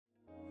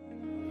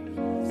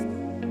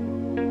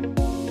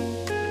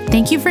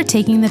Thank you for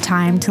taking the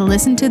time to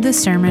listen to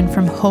this sermon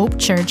from Hope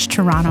Church,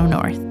 Toronto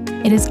North.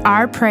 It is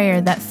our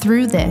prayer that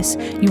through this,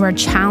 you are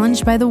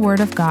challenged by the Word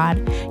of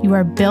God, you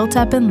are built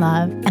up in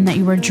love, and that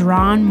you are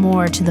drawn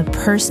more to the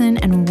person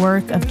and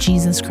work of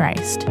Jesus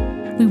Christ.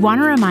 We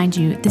want to remind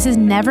you, this is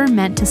never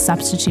meant to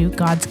substitute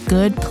God's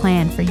good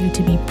plan for you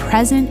to be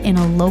present in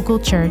a local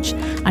church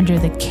under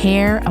the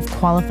care of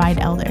qualified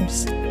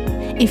elders.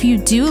 If you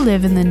do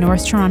live in the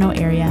North Toronto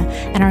area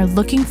and are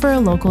looking for a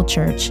local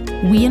church,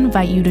 we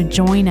invite you to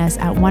join us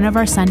at one of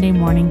our Sunday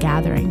morning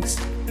gatherings.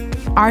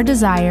 Our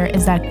desire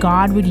is that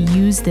God would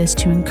use this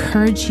to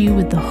encourage you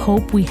with the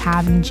hope we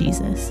have in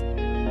Jesus.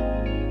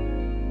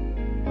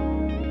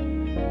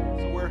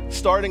 So we're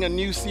starting a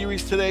new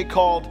series today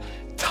called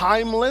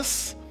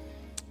Timeless,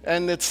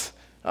 and it's,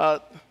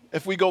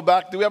 if we go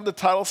back, do we have the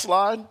title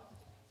slide?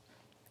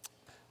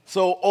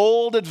 So,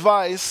 Old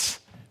Advice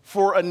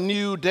for a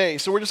New Day.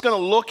 So we're just going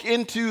to look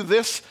into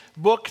this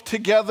book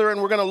together,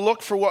 and we're going to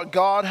look for what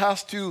God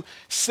has to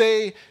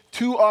say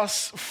to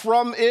us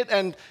from it,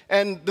 and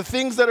the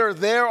things that are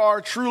there are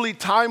truly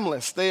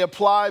timeless. They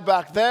apply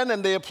back then,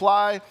 and they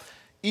apply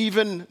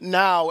even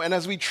now. And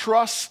as we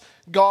trust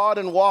God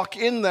and walk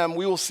in them,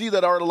 we will see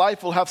that our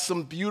life will have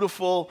some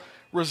beautiful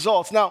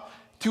results. Now,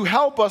 to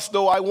help us,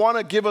 though, I want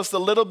to give us a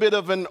little bit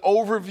of an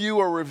overview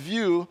or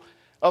review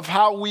of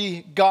how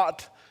we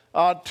got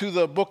to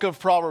the book of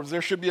Proverbs.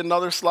 There should be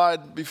another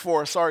slide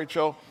before. Sorry,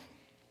 Cho.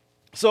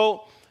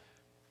 So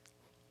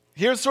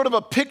here's sort of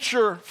a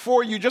picture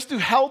for you just to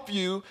help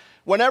you.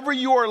 Whenever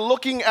you are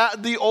looking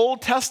at the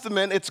Old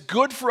Testament, it's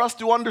good for us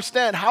to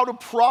understand how to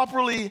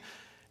properly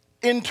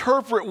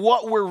interpret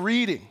what we're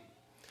reading.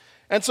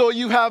 And so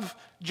you have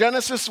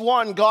Genesis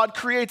 1, God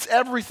creates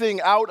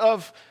everything out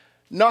of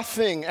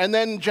nothing. And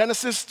then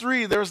Genesis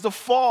 3, there's the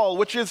fall,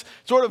 which is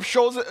sort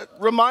of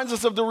reminds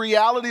us of the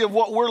reality of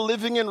what we're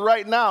living in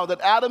right now, that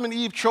Adam and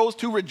Eve chose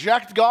to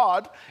reject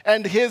God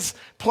and his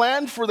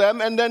plan for them,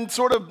 and then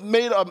sort of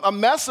made a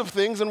mess of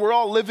things, and we're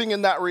all living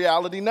in that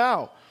reality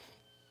now.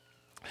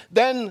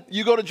 Then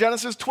you go to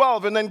Genesis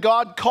 12, and then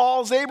God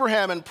calls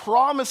Abraham and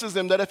promises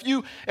him that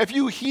if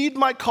you heed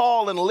my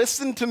call and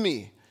listen to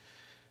me,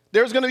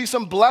 there's going to be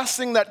some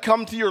blessing that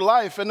come to your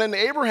life. And then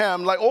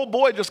Abraham, like old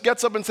boy, just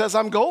gets up and says,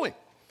 I'm going.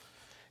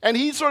 And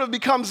he sort of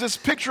becomes this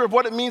picture of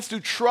what it means to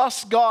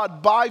trust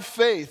God by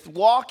faith,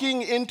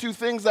 walking into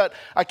things that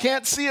I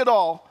can't see at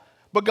all,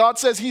 but God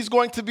says he's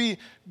going to be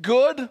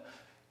good,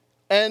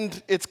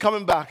 and it's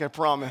coming back, I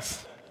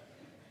promise.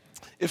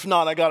 If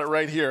not, I got it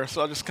right here,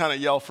 so I'll just kind of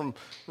yell from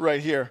right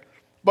here.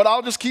 But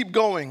I'll just keep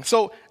going.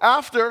 So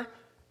after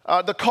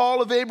the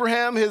call of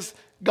Abraham,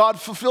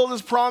 God fulfilled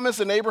his promise,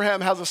 and Abraham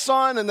has a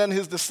son, and then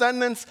his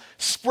descendants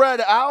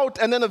spread out,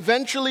 and then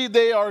eventually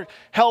they are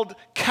held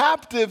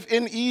captive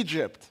in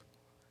Egypt.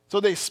 So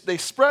they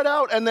spread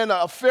out, and then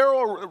a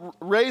Pharaoh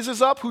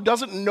raises up who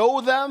doesn't know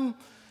them,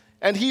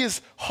 and he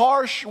is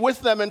harsh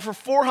with them, and for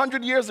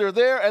 400 years they're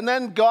there, and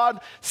then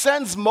God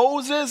sends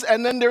Moses,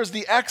 and then there's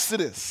the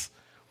Exodus.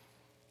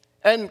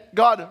 And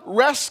God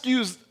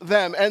rescues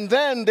them, and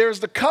then there's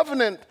the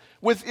covenant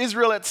with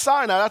Israel at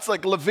Sinai. That's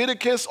like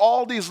Leviticus,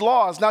 all these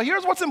laws. Now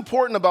here's what's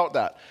important about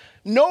that.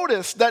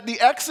 Notice that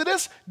the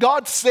Exodus,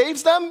 God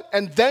saves them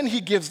and then he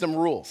gives them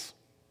rules.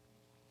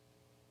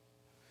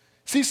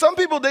 See, some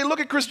people, they look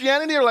at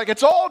Christianity and are like,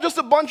 it's all just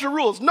a bunch of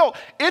rules. No,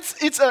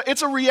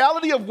 it's a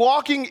reality of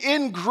walking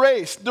in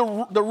grace.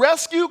 The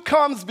rescue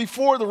comes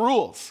before the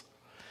rules.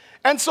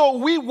 And so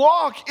we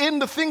walk in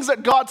the things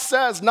that God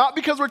says, not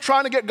because we're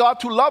trying to get God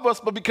to love us,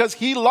 but because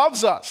he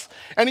loves us.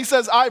 And he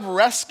says, I've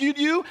rescued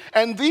you,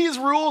 and these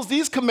rules,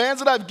 these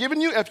commands that I've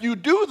given you, if you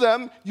do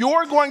them,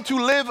 you're going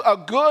to live a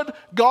good,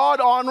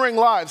 God-honoring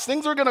life.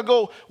 Things are going to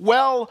go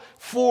well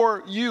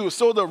for you.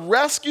 So the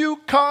rescue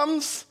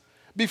comes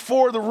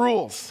before the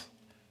rules.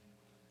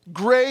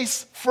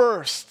 Grace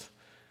first.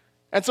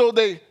 And so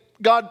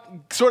God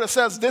sort of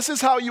says, this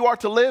is how you are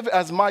to live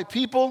as my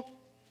people.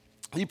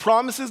 He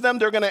promises them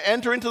they're going to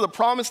enter into the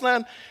promised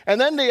land, and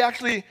then they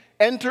actually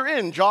enter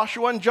in.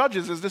 Joshua and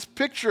Judges is this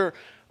picture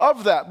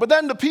of that. But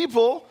then the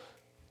people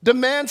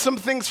demand some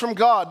things from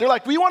God. They're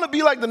like, we want to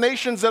be like the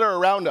nations that are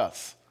around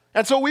us,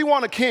 and so we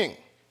want a king.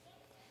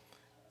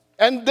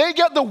 And they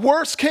get the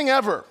worst king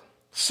ever,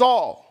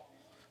 Saul.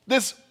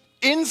 This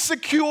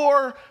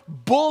insecure,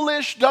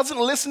 bullish, doesn't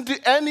listen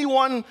to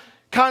anyone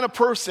kind of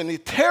person, a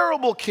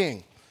terrible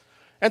king.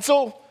 And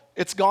so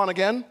it's gone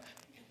again.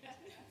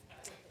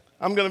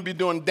 I'm going to be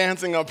doing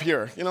dancing up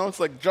here. You know, it's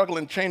like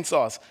juggling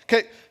chainsaws.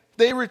 Okay,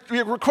 they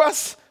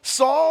request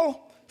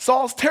Saul.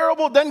 Saul's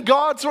terrible. Then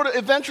God sort of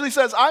eventually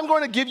says, I'm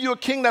going to give you a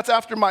king that's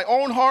after my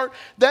own heart.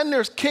 Then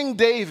there's King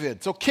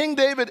David. So King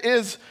David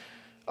is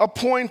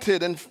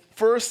appointed. And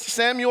 1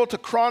 Samuel to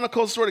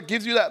Chronicles sort of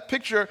gives you that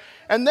picture.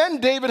 And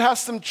then David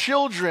has some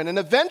children. And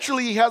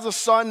eventually he has a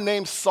son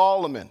named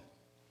Solomon.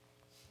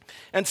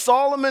 And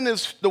Solomon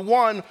is the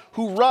one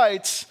who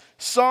writes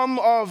some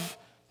of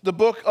the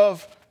book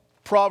of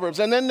Proverbs.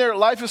 And then their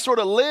life is sort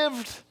of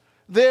lived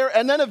there.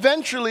 And then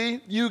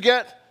eventually you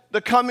get the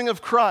coming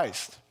of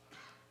Christ.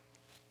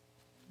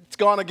 It's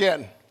gone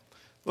again.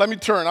 Let me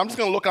turn. I'm just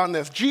going to look on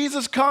this.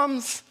 Jesus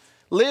comes,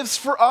 lives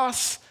for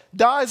us,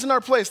 dies in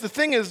our place. The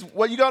thing is,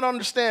 what you got to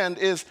understand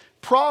is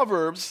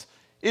Proverbs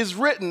is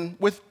written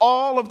with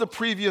all of the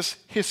previous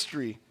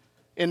history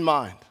in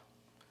mind.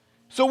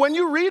 So when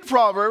you read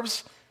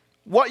Proverbs,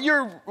 what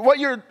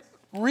you're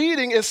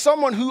reading is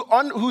someone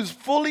who's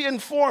fully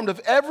informed of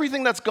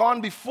everything that's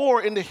gone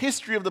before in the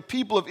history of the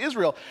people of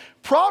Israel.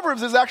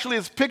 Proverbs is actually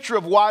a picture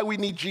of why we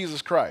need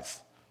Jesus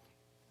Christ.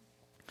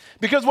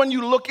 Because when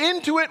you look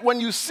into it,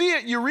 when you see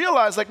it, you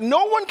realize like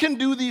no one can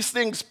do these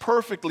things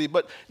perfectly,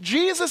 but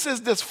Jesus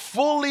is this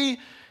fully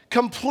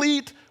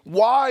complete,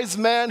 wise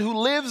man who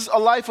lives a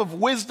life of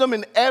wisdom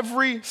in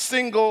every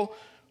single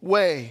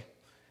way.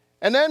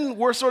 And then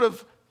we're sort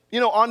of,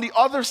 on the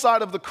other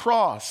side of the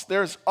cross,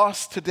 there's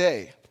us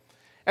today.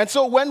 And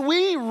so when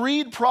we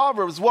read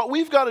Proverbs, what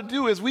we've got to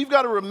do is we've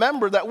got to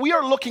remember that we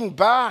are looking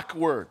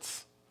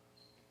backwards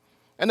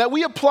and that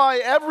we apply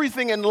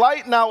everything in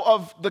light now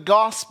of the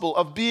gospel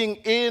of being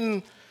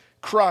in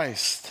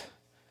Christ.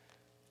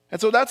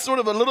 And so that's sort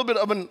of a little bit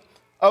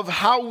of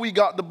how we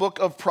got the book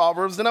of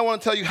Proverbs. Then I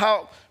want to tell you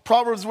how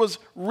Proverbs was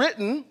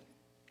written.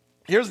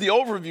 Here's the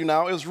overview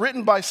now. It was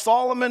written by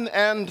Solomon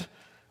and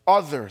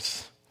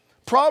others.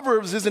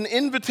 Proverbs is an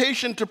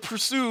invitation to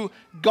pursue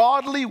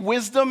godly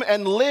wisdom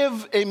and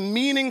live a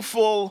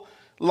meaningful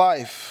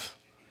life.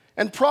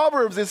 And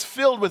Proverbs is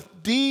filled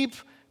with deep,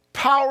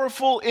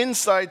 powerful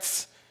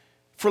insights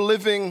for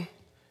living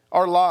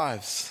our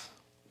lives.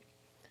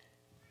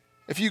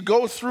 If you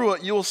go through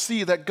it, you'll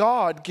see that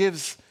God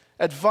gives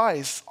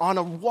advice on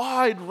a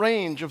wide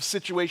range of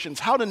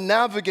situations, how to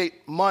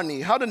navigate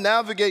money, how to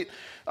navigate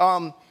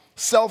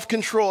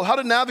self-control, how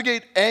to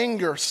navigate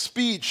anger,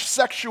 speech,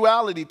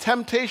 sexuality,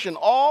 temptation.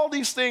 All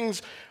these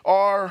things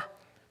are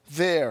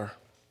there.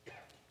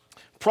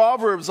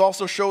 Proverbs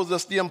also shows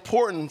us the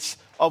importance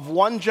of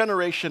one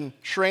generation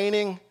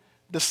training,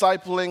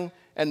 discipling,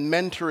 and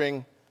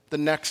mentoring the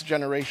next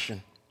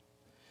generation.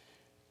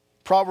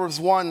 Proverbs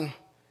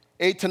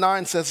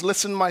 1:8-9 says,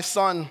 "Listen, my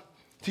son,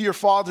 to your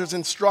father's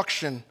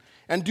instruction,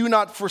 and do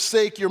not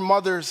forsake your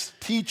mother's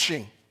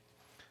teaching.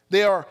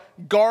 They are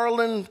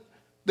garland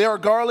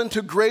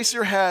to grace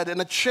your head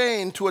and a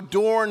chain to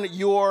adorn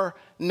your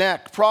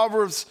neck."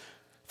 Proverbs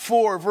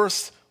 4,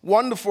 verse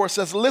 1-4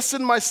 says,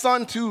 "Listen, my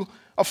son, to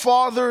a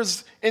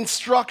father's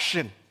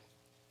instruction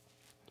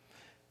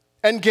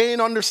and gain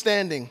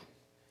understanding.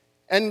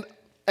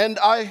 And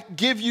I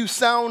give you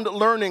sound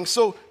learning,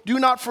 so do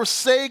not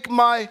forsake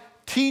my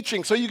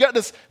teaching." So you got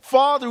this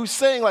father who's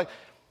saying like,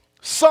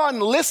 son,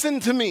 listen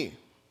to me.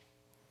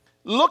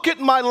 Look at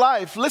my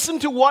life. Listen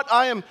to what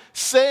I am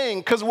saying,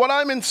 because what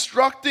I'm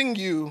instructing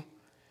you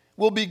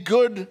will be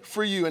good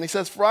for you. And he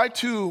says, "For I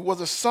too was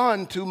a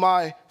son to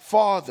my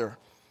father,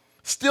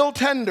 still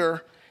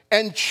tender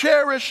and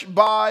cherished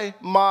by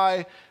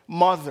my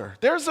mother."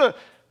 There's a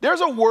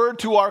word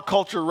to our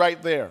culture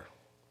right there.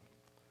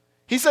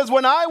 He says,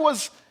 when I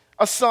was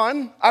a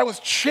son, I was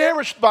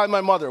cherished by my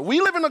mother.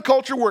 We live in a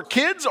culture where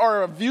kids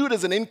are viewed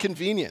as an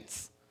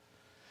inconvenience.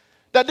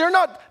 That they're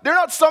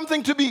not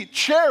something to be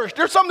cherished.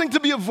 They're something to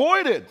be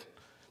avoided.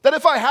 That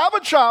if I have a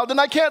child, then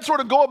I can't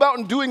sort of go about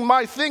and doing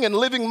my thing and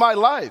living my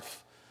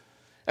life.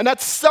 And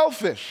that's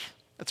selfish.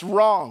 That's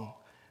wrong.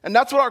 And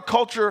that's what our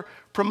culture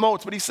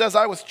promotes. But he says,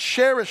 I was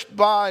cherished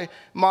by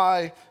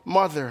my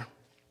mother.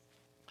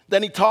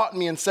 Then he taught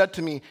me and said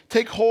to me,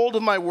 "Take hold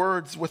of my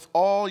words with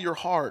all your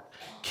heart.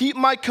 Keep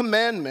my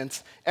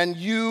commandments, and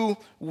you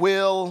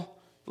will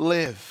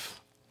live."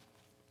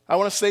 I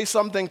want to say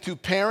something to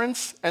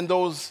parents and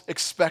those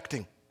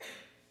expecting.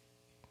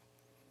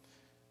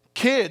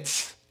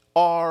 Kids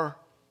are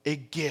a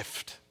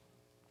gift.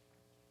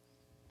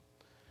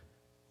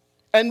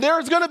 And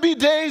there's going to be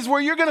days where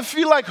you're going to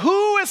feel like,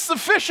 who is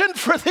sufficient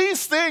for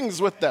these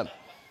things with them?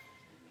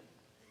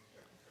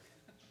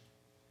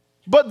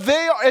 But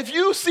they are, if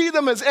you see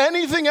them as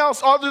anything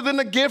else other than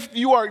a gift,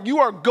 you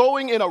are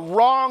going in a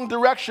wrong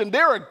direction.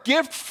 They're a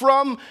gift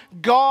from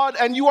God,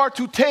 and you are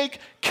to take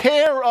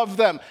care of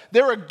them.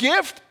 They're a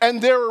gift and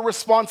they're a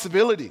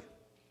responsibility.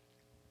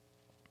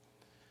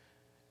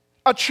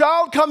 A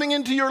child coming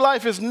into your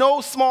life is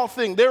no small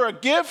thing. They're a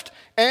gift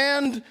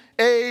and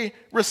a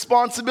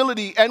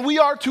responsibility, and we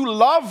are to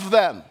love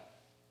them,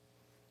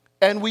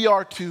 and we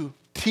are to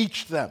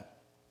teach them.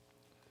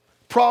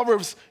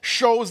 Proverbs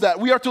shows that.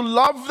 We are to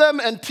love them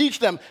and teach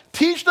them.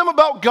 Teach them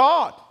about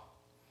God.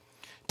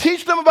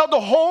 Teach them about the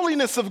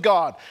holiness of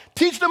God.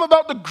 Teach them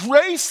about the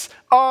grace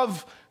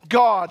of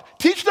God.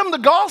 Teach them the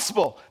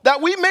gospel,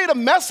 that we made a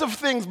mess of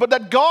things, but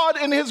that God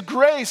in his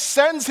grace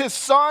sends his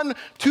son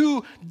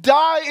to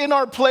die in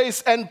our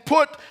place and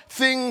put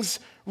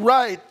things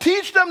right.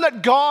 Teach them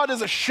that God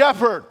is a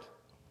shepherd.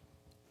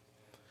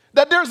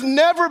 That there's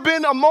never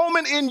been a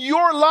moment in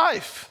your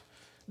life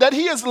that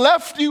he has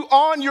left you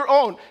on your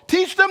own.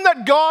 Teach them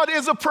that God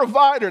is a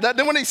provider, that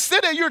when they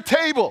sit at your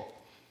table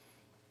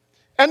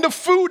And the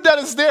food that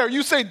is there,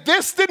 you say,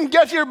 this didn't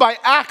get here by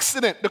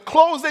accident. The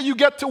clothes that you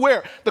get to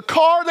wear, the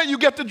car that you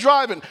get to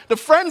drive in, the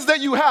friends that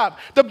you have,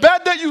 the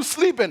bed that you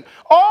sleep in,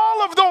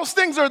 all of those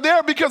things are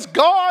there because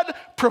God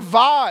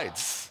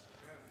provides.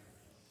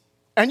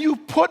 And you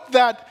put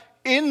that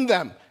in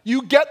them.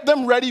 You get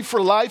them ready for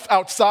life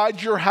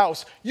outside your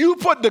house. You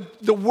put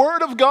the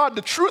word of God,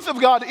 the truth of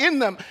God in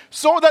them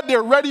so that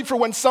they're ready for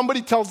when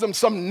somebody tells them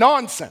some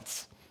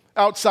nonsense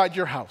outside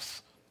your house.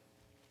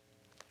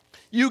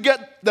 You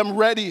get them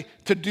ready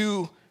to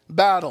do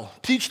battle.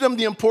 Teach them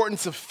the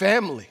importance of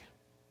family.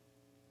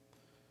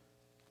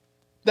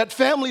 That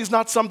family is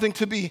not something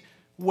to be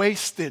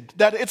wasted.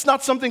 That it's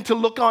not something to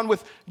look on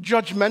with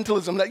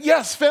judgmentalism. That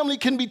yes, family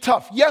can be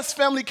tough. Yes,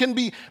 family can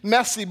be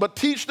messy, but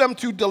teach them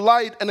to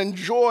delight and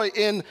enjoy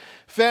in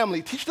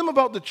family. Teach them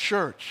about the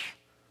church.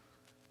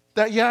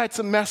 That yeah, it's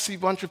a messy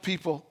bunch of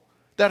people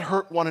that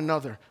hurt one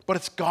another, but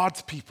it's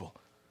God's people.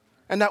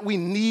 And that we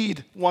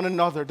need one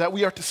another, that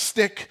we are to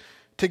stick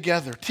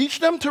together. Teach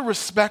them to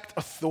respect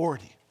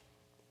authority.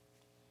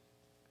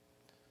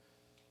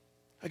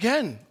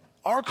 Again,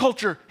 our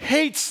culture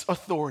hates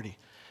authority.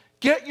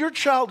 Get your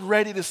child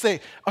ready to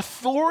say,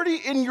 authority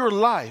in your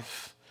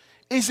life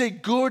is a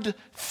good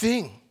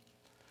thing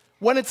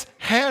when it's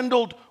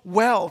handled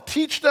well.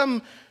 Teach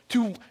them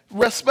to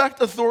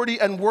respect authority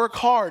and work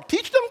hard.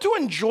 Teach them to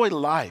enjoy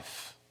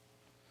life.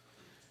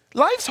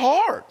 Life's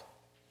hard.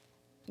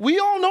 We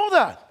all know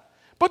that.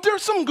 But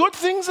there's some good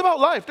things about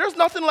life. There's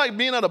nothing like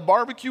being at a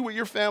barbecue with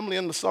your family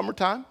in the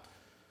summertime.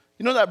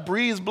 You know that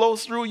breeze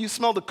blows through, you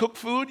smell the cooked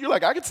food. You're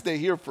like, I could stay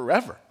here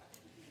forever.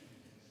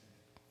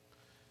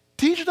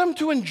 Teach them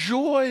to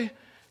enjoy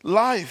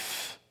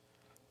life.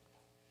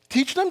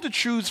 Teach them to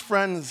choose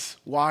friends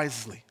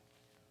wisely.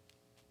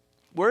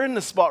 We're in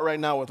this spot right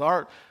now with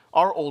our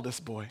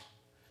oldest boy.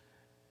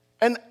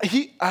 And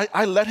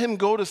I let him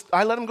go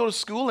to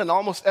school, and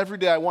almost every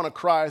day I want to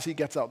cry as he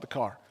gets out the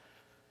car.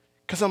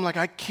 Because I'm like,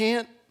 I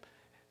can't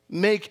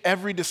make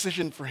every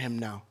decision for him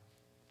now.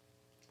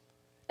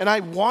 And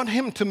I want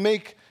him to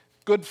make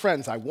good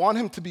friends. I want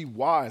him to be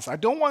wise. I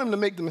don't want him to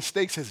make the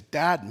mistakes his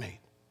dad made.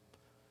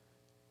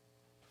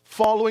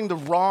 Following the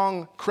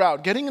wrong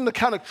crowd, getting in the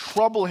kind of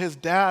trouble his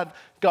dad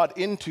got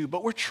into.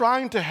 But we're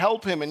trying to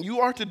help him, and you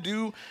are to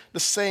do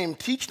the same.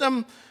 Teach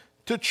them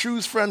to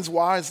choose friends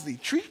wisely.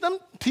 Teach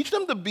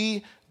them to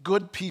be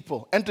good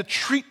people and to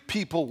treat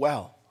people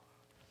well.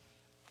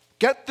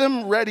 Get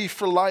them ready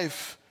for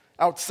life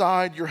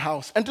outside your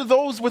house. And to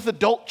those with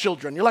adult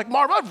children, you're like,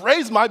 Marv, I've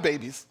raised my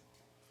babies.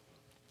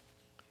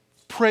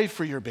 Pray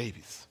for your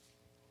babies.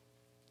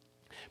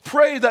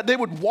 Pray that they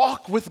would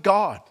walk with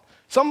God.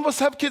 Some of us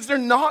have kids, they're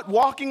not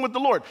walking with the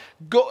Lord.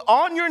 Go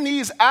on your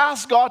knees,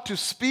 ask God to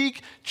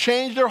speak,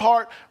 change their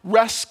heart,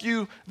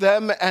 rescue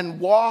them, and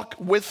walk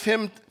with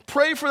Him.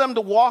 Pray for them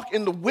to walk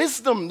in the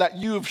wisdom that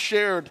you've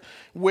shared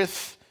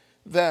with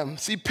them.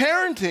 See,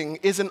 parenting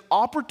is an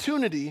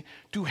opportunity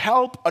to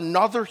help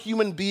another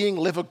human being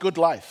live a good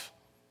life.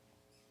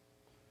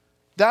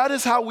 That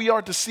is how we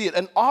are to see it,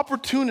 an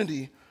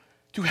opportunity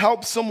to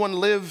help someone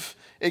live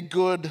a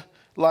good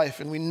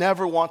life. And we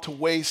never want to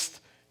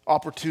waste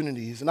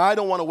opportunities. And I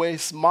don't want to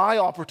waste my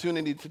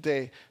opportunity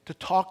today to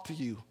talk to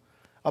you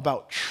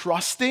about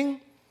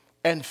trusting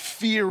and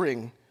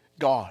fearing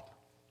God.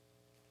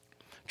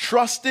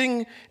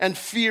 Trusting and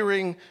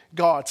fearing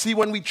God. See,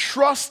 when we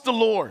trust the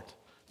Lord,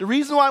 the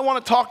reason why I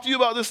want to talk to you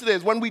about this today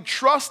is when we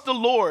trust the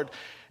Lord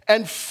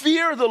and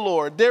fear the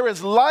Lord, there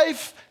is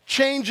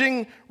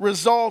life-changing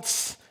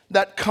results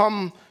that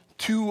come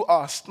to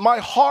us. My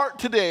heart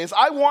today is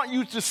I want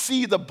you to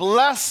see the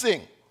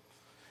blessing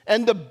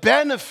and the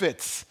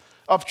benefits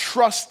of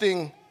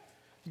trusting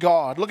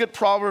God. Look at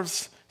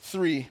Proverbs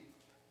 3,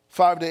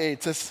 5-8.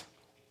 It says,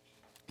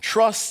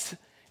 trust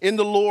in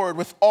the Lord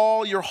with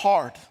all your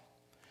heart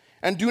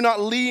and do not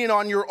lean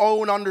on your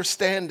own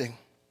understanding.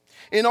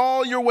 In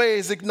all your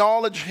ways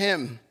acknowledge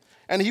Him,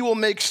 and He will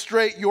make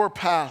straight your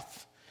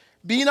path.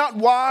 Be not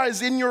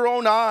wise in your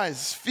own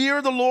eyes.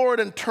 Fear the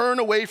Lord and turn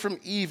away from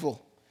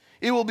evil.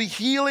 It will be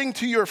healing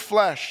to your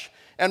flesh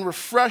and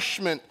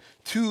refreshment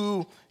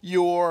to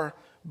your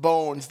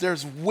bones.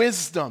 There's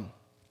wisdom.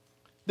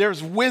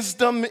 There's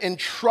wisdom in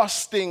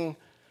trusting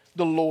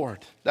the Lord.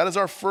 That is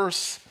our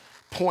first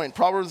point.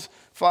 Proverbs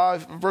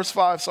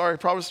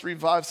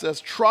 3:5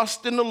 says,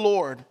 trust in the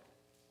Lord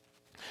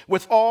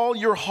with all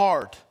your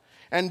heart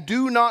and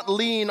do not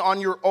lean on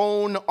your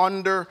own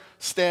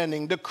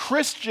understanding. The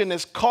Christian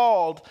is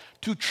called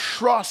to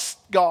trust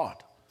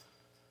God.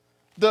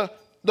 The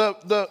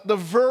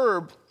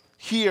verb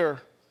here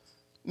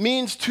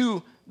means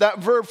to, that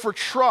verb for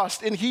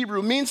trust in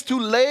Hebrew means to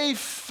lay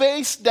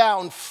face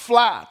down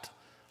flat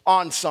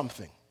on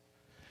something.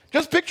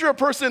 Just picture a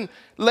person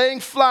laying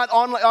flat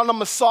on a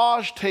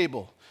massage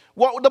table.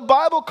 What the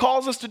Bible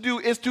calls us to do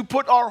is to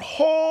put our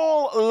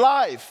whole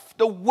life,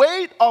 the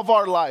weight of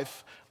our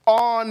life,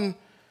 on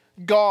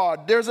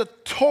God. There's a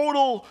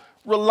total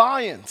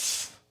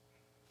reliance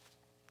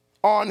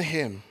on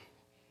Him.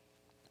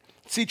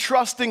 See,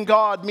 trusting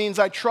God means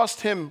I trust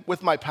Him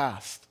with my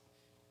past.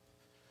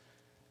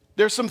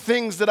 There's some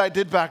things that I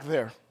did back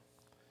there.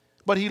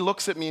 But he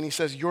looks at me and he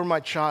says, you're my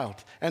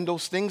child. And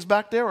those things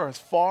back there are as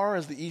far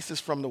as the east is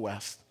from the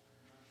west.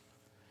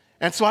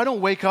 And so I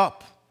don't wake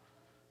up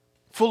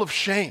full of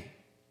shame.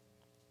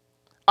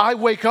 I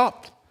wake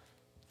up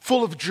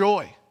full of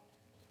joy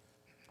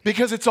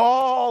because it's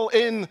all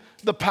in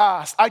the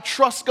past. I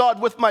trust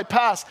God with my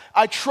past.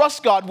 I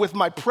trust God with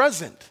my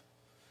present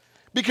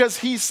because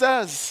he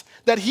says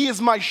that he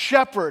is my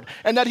shepherd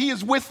and that he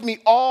is with me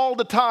all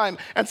the time.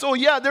 And so,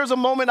 yeah, there's a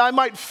moment I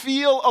might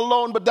feel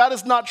alone, but that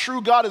is not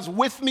true. God is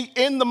with me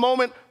in the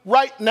moment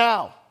right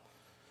now.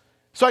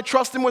 So I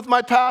trust him with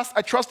my past,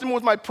 I trust him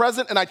with my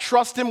present, and I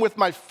trust him with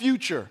my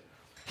future.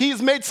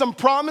 He's made some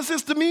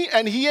promises to me,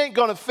 and he ain't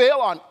gonna fail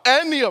on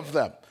any of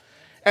them.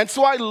 And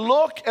so I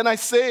look and I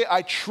say,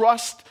 I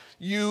trust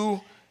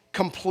you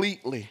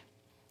completely.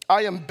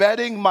 I am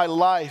betting my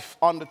life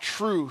on the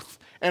truth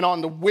and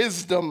on the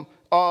wisdom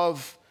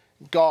of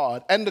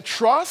God. And the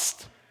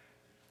trust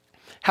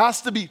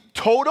has to be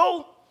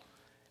total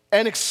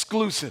and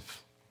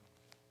exclusive.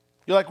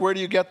 You're like, where do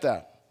you get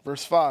that?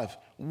 Verse 5,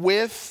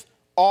 with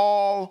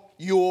all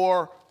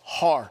your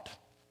heart.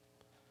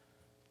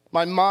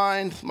 My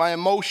mind, my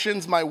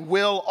emotions, my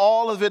will,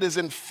 all of it is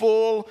in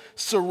full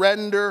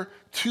surrender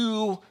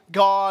to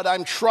God.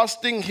 I'm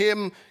trusting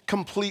him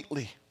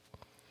completely.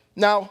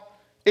 Now,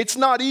 it's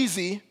not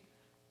easy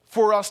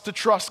for us to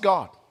trust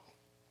God.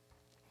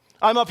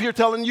 I'm up here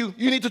telling you,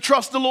 you need to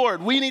trust the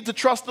Lord. We need to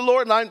trust the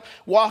Lord. And I'm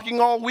walking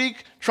all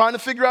week trying to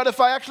figure out if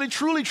I actually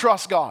truly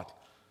trust God.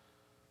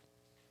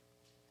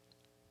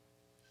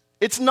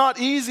 It's not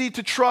easy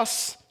to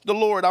trust the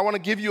Lord. I want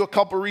to give you a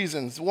couple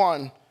reasons.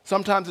 One,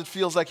 sometimes it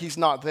feels like he's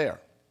not there.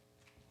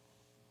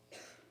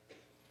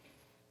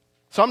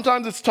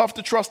 Sometimes it's tough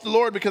to trust the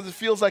Lord because it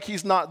feels like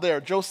he's not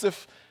there.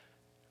 Joseph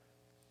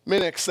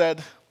Minnick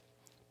said,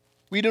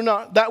 we do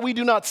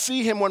not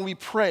see him when we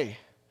pray,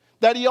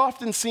 that he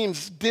often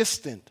seems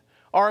distant.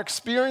 Our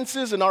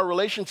experiences and our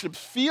relationships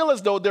feel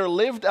as though they're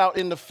lived out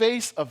in the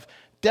face of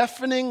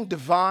deafening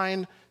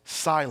divine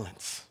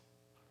silence.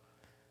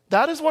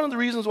 That is one of the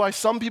reasons why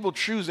some people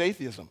choose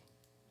atheism.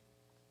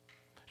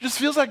 It just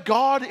feels like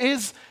God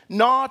is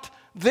not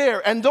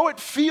there. And though it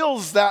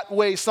feels that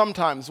way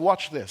sometimes,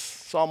 watch this,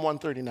 Psalm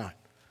 139.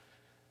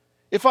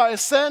 If I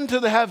ascend to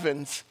the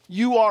heavens,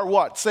 you are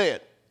what? Say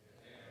it.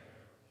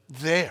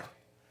 There.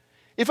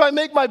 If I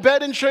make my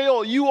bed in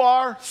Sheol, you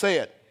are, say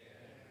it.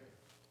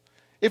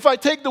 If I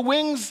take the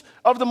wings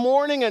of the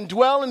morning and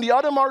dwell in the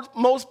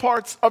uttermost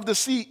parts of the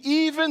sea,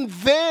 even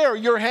there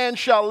your hand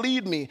shall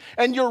lead me,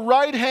 and your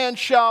right hand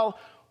shall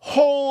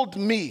hold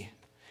me.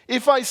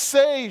 If I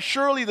say,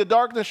 surely the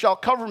darkness shall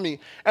cover me,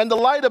 and the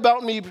light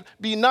about me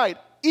be night,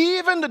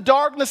 even the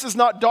darkness is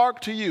not dark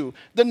to you.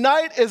 The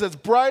night is as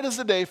bright as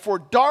the day, for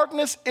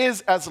darkness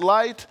is as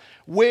light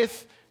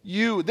with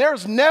you.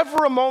 There's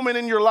never a moment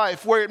in your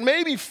life where it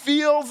maybe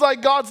feels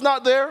like God's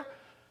not there.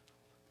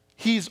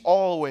 He's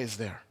always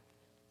there.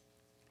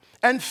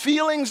 And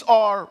feelings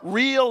are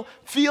real,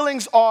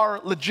 feelings are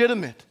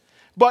legitimate.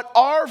 But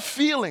our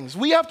feelings,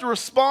 we have to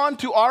respond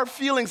to our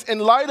feelings in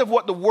light of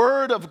what the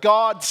Word of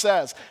God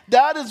says.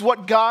 That is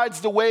what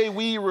guides the way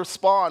we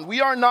respond.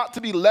 We are not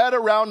to be led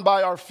around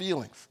by our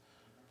feelings.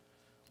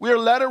 We are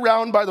led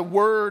around by the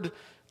Word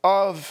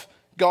of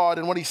God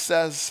and what he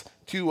says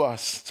to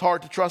us. It's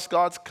hard to trust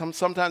God.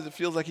 Sometimes it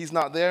feels like he's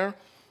not there.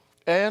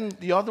 And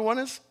the other one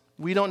is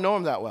we don't know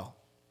him that well.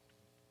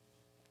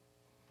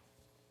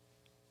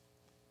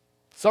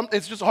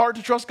 It's just hard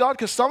to trust God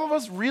because some of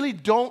us really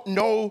don't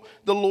know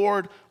the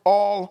Lord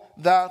all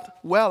that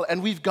well,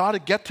 and we've got to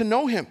get to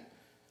know him.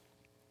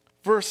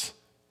 Verse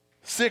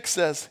 6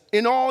 says,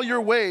 in all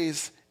your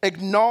ways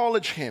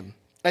acknowledge him,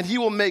 and he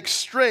will make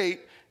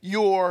straight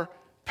your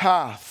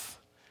path.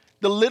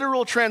 The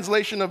literal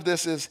translation of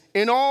this is,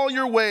 in all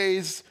your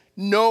ways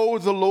know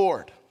the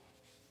Lord.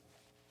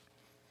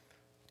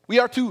 We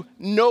are to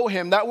know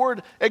him. That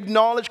word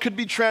acknowledge could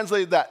be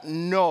translated that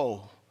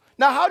know.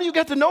 Now, how do you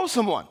get to know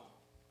someone?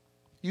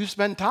 You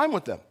spend time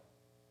with them,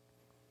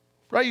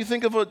 right? You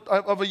think of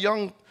a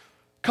young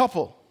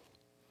couple.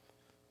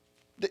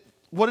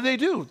 What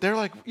do? They're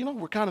like,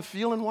 we're kind of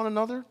feeling one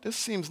another. This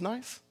seems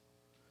nice.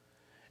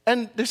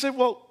 And they say,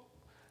 well,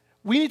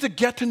 we need to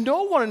get to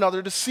know one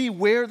another to see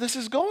where this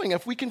is going,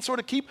 if we can sort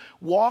of keep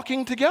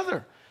walking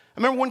together. I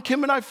remember when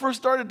Kim and I first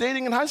started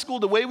dating in high school,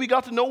 the way we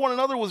got to know one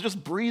another was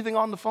just breathing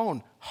on the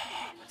phone.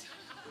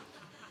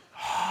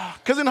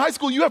 Because in high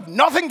school, you have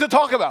nothing to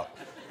talk about.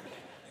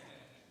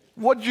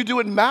 What did you do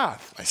in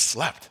math? I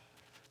slept.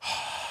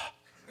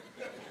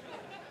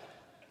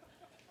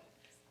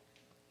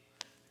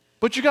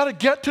 But you got to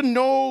get to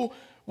know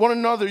one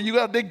another.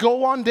 They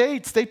go on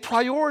dates. They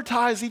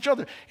prioritize each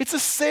other. It's the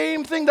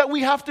same thing that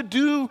we have to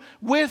do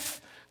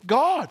with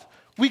God.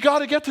 We got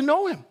to get to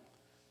know him.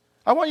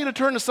 I want you to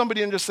turn to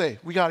somebody and just say,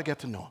 we got to get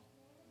to know him.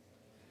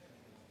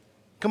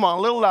 Come on,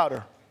 a little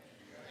louder.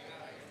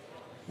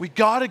 We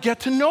got to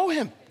get to know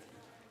him.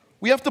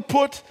 We have to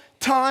put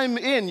time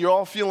in. You're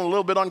all feeling a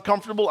little bit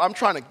uncomfortable. I'm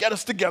trying to get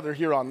us together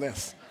here on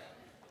this.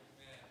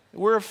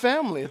 We're a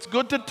family. It's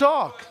good to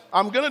talk.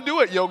 I'm going to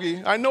do it,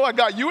 Yogi. I know I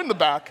got you in the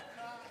back.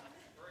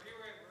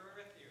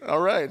 All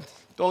right.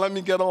 Don't let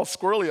me get all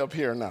squirrely up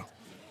here now.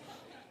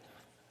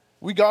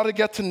 We got to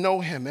get to know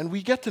him. And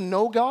we get to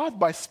know God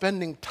by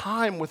spending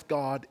time with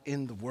God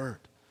in the Word.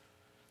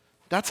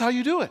 That's how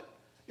you do it.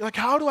 You're like,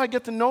 how do I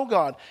get to know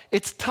God?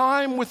 It's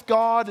time with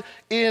God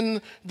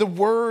in the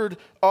Word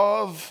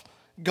of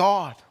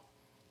God.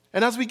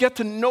 And as we get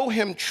to know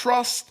him,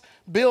 trust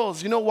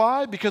builds. You know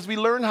why? Because we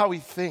learn how he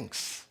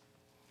thinks.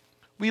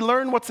 We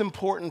learn what's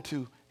important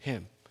to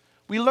him.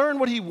 We learn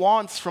what he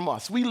wants from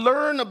us. We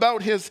learn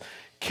about his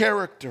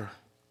character.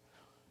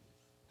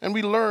 And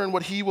we learn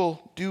what he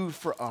will do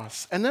for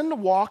us. And then the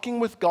walking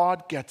with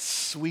God gets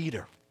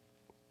sweeter.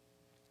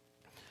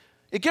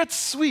 It gets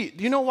sweet.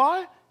 Do you know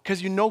why?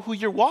 Because you know who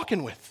you're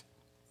walking with.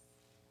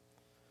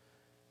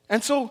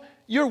 And so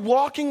you're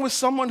walking with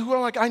someone who are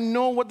like, I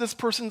know what this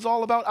person's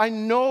all about. I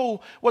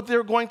know what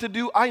they're going to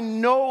do. I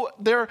know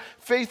their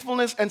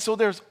faithfulness. And so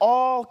there's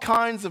all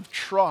kinds of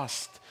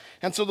trust.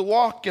 And so the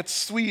walk gets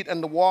sweet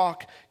and the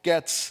walk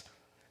gets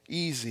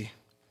easy.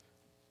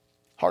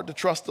 Hard to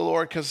trust the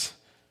Lord because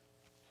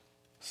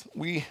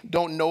we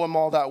don't know him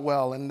all that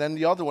well. And then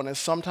the other one is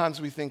sometimes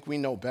we think we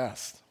know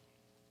best.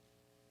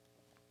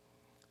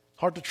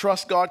 Hard to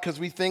trust God because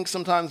we think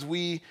sometimes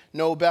we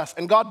know best.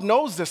 And God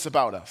knows this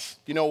about us.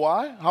 You know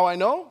why? How I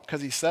know?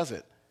 Because he says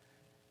it. It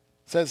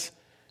says,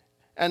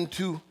 and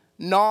to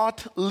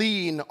not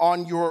lean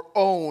on your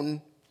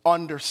own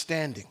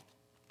understanding.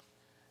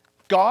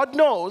 God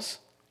knows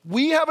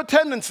we have a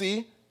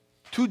tendency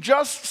to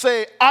just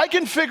say, I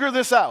can figure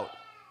this out.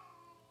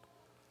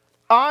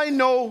 I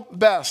know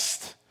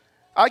best.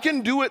 I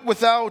can do it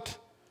without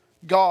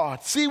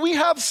God. See, we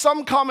have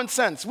some common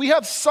sense. We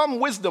have some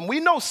wisdom. We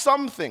know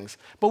some things,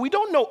 but we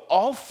don't know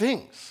all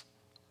things.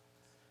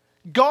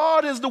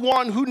 God is the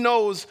one who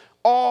knows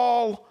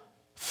all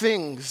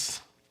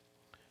things.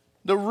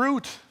 The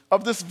root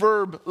of this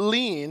verb,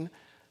 lean,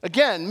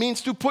 again,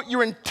 means to put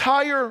your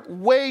entire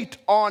weight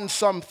on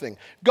something.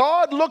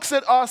 God looks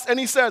at us and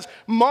he says,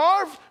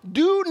 Marv,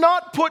 do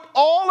not put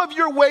all of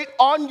your weight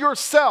on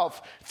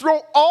yourself.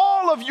 Throw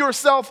all of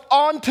yourself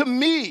onto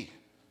me.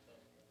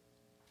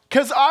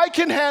 Because I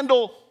can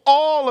handle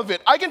all of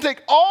it. I can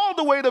take all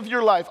the weight of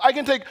your life. I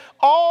can take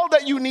all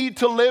that you need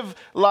to live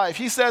life.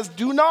 He says,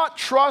 do not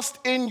trust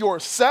in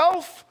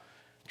yourself.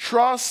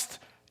 Trust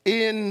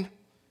in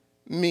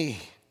me.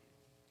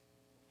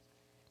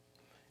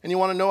 And you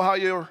want to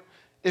know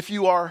if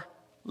you are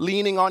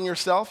leaning on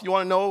yourself? You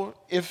want to know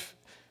if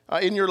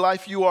in your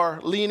life you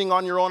are leaning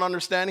on your own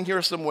understanding? Here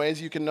are some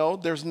ways you can know.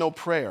 There's no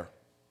prayer.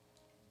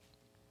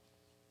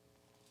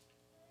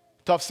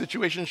 Tough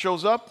situation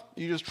shows up,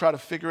 you just try to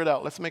figure it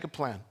out. Let's make a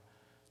plan.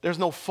 There's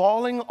no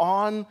falling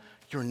on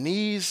your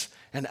knees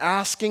and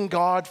asking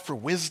God for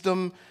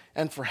wisdom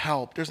and for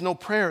help. There's no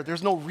prayer.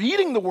 There's no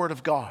reading the Word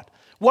of God.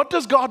 What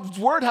does God's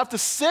Word have to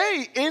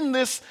say in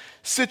this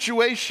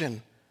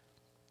situation?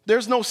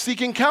 There's no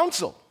seeking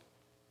counsel.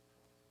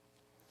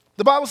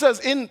 The Bible says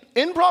in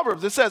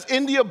Proverbs, it says,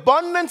 in the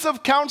abundance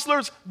of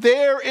counselors,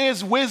 there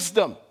is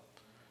wisdom.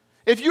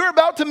 If you're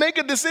about to make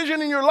a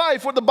decision in your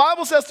life, what the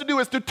Bible says to do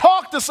is to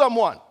talk to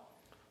someone,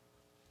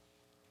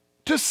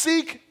 to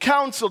seek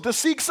counsel, to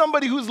seek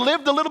somebody who's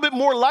lived a little bit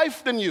more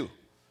life than you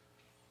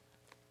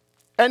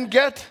and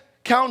get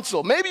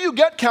counsel. Maybe you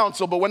get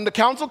counsel, but when the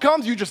counsel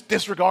comes, you just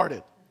disregard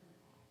it.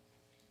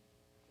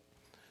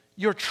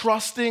 You're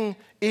trusting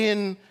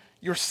in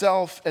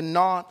yourself and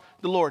not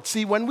the Lord.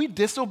 See, when we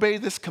disobey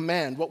this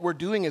command, what we're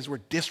doing is we're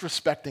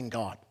disrespecting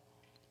God.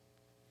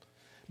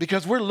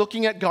 Because we're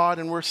looking at God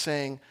and we're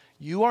saying,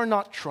 you are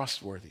not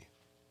trustworthy.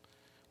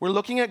 We're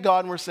looking at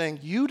God and we're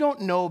saying, you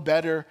don't know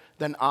better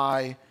than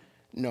I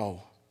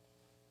know.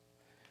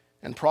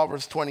 And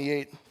Proverbs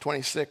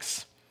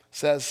 28:26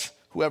 says,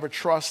 whoever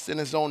trusts in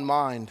his own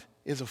mind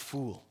is a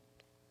fool.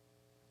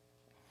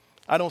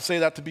 I don't say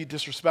that to be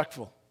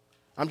disrespectful.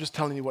 I'm just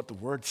telling you what the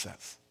Word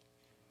says.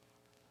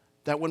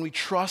 That when we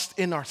trust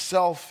in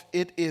ourselves,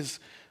 it is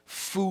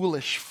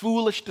foolish.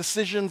 Foolish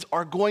decisions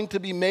are going to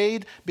be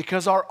made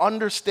because our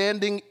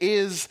understanding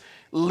is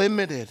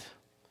limited.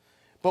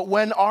 But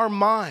when our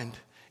mind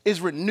is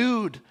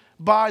renewed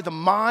by the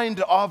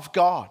mind of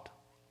God,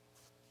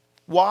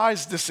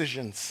 wise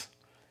decisions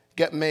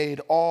get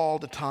made all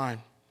the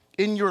time.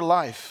 In your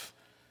life,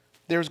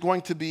 there's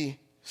going to be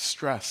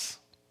stress.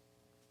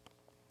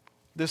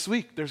 This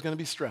week, there's going to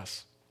be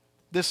stress.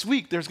 This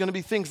week, there's going to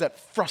be things that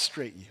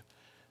frustrate you.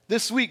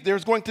 This week,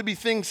 there's going to be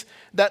things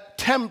that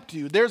tempt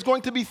you. There's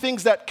going to be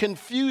things that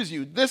confuse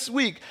you. This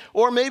week,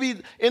 or maybe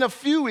in a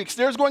few weeks,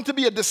 there's going to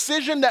be a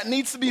decision that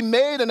needs to be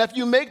made, and if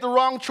you make the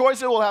wrong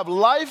choice, it will have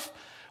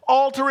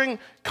life-altering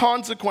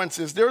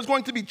consequences. There's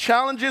going to be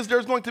challenges.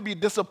 There's going to be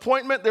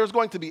disappointment. There's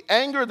going to be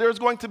anger. There's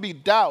going to be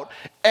doubt.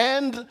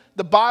 And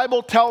the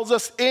Bible tells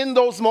us in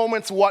those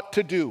moments what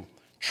to do.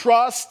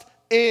 Trust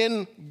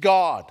in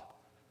God.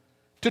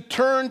 To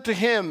turn to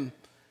Him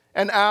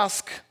and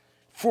ask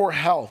for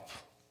help.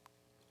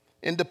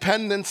 In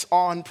dependence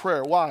on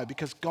prayer. Why?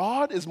 Because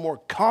God is more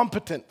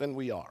competent than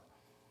we are.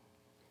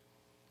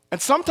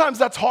 And sometimes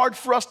that's hard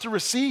for us to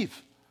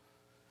receive.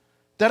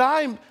 That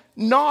I'm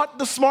not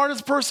the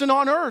smartest person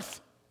on earth.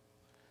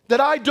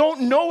 That I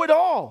don't know it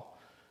all.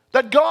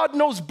 That God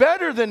knows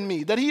better than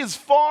me. That he is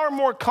far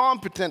more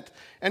competent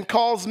and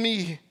calls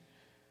me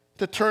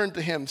to turn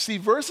to him. See,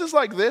 verses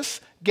like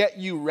this get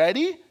you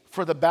ready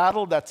for the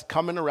battle that's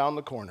coming around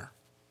the corner.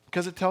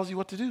 Because it tells you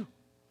what to do.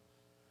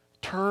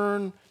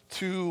 Turn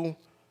to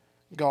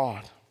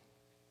God.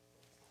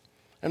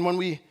 And when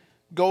we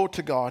go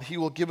to God, he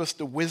will give us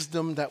the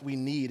wisdom that we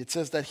need. It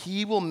says that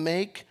he will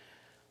make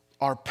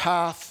our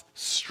path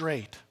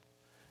straight.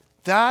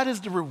 That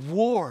is the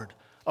reward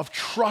of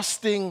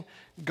trusting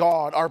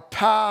God. Our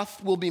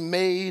path will be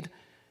made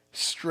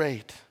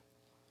straight.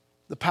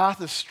 The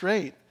path is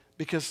straight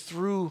because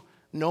through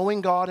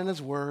knowing God and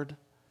his word,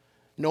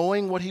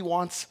 knowing what he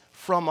wants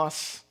from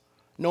us,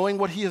 knowing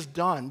what he has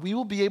done, we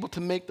will be able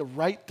to make the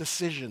right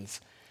decisions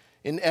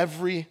in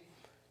every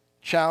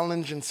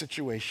challenge and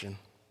situation.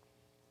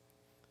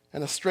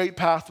 And a straight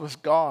path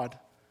with God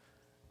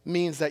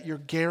means that you're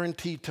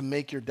guaranteed to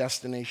make your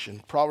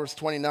destination. Proverbs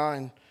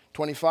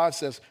 29:25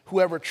 says,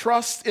 whoever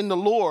trusts in the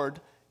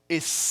Lord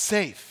is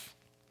safe.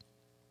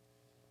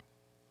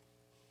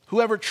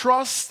 Whoever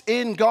trusts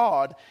in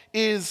God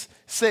is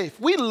safe.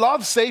 We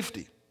love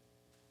safety.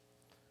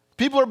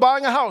 People are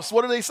buying a house.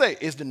 What do they say?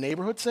 Is the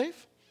neighborhood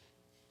safe?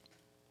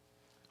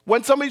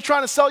 When somebody's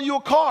trying to sell you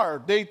a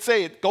car, they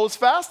say it goes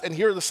fast, and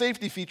here are the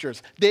safety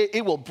features.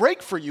 It will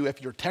break for you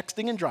if you're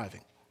texting and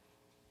driving.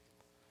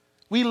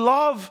 We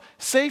love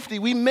safety.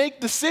 We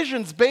make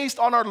decisions based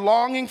on our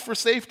longing for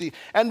safety.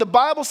 And the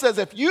Bible says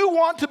if you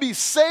want to be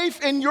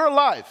safe in your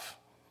life,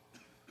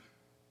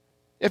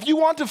 if you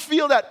want to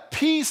feel that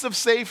peace of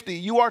safety,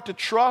 you are to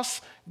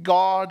trust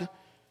God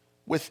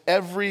with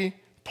every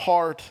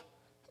part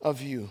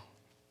of you.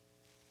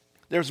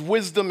 There's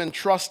wisdom in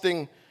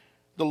trusting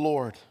the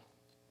Lord.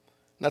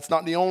 And that's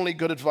not the only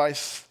good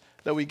advice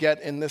that we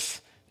get in this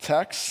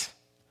text.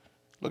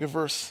 Look at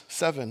verse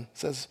 7. It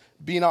says,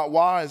 be not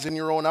wise in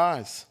your own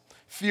eyes.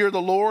 Fear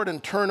the Lord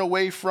and turn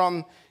away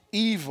from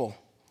evil.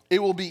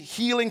 It will be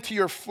healing to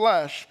your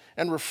flesh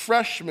and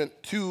refreshment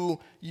to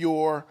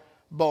your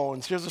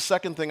bones. Here's the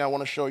second thing I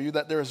want to show you,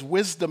 that there is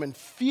wisdom in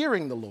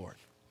fearing the Lord.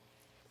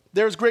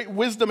 There's great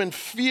wisdom in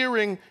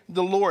fearing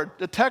the Lord.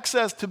 The text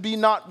says to be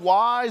not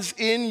wise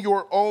in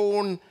your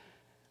own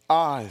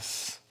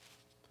eyes.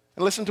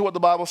 And listen to what the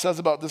Bible says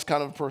about this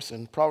kind of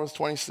person. Proverbs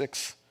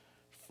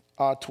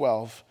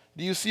 26:12.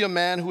 Do you see a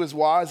man who is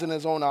wise in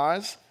his own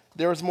eyes?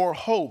 There is more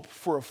hope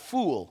for a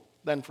fool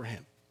than for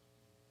him.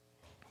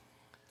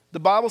 The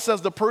Bible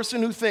says the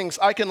person who thinks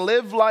I can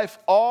live life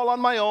all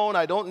on my own,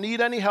 I don't need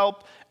any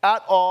help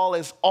at all,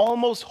 is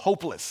almost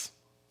hopeless.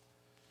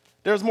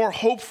 There's more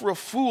hope for a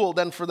fool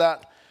than for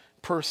that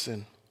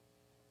person.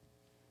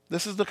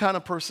 This is the kind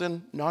of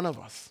person none of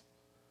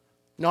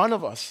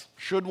us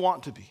should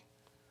want to be.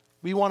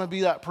 We want to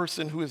be that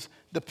person who is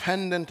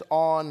dependent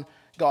on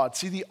God.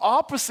 See, the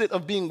opposite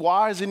of being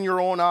wise in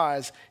your own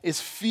eyes is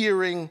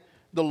fearing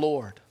the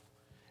Lord.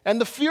 And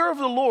the fear of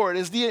the Lord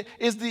is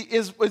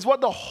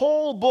what the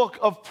whole book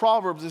of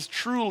Proverbs is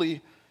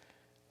truly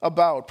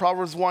about.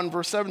 Proverbs 1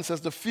 verse 7 says,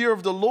 the fear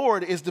of the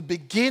Lord is the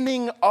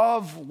beginning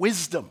of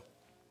wisdom.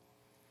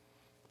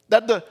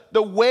 That the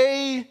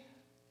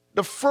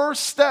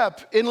first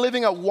step in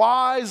living a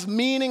wise,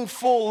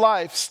 meaningful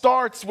life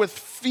starts with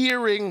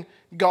fearing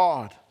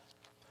God.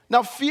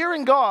 Now,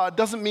 fearing God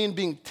doesn't mean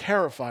being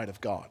terrified of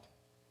God.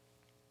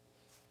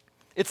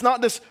 It's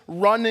not this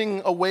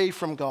running away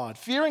from God.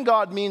 Fearing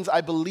God means I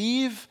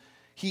believe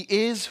he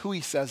is who he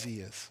says he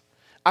is.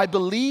 I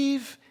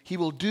believe he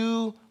will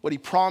do what he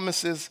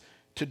promises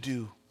to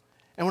do.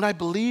 And when I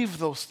believe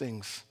those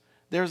things,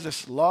 there's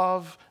this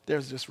love,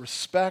 there's this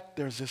respect,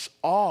 there's this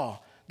awe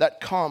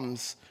that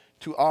comes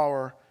to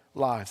our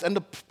lives.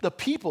 And the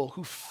people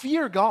who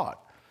fear God,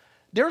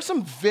 there are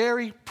some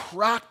very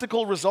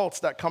practical results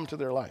that come to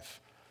their life.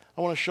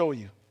 I want to show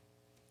you.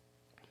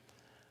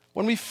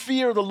 When we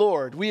fear the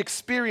Lord, we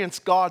experience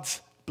God's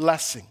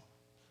blessing.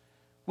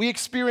 We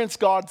experience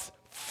God's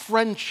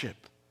friendship.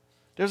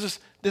 There's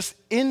this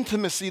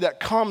intimacy that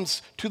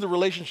comes to the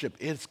relationship.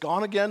 It's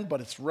gone again,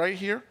 but it's right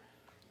here.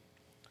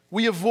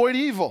 We avoid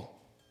evil.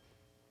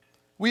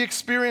 We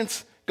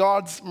experience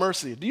God's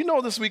mercy. Do you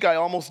know this week I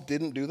almost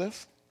didn't do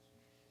this?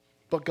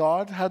 But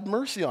God had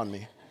mercy on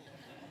me.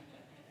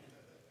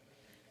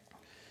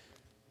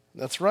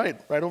 That's right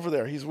over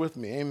there. He's with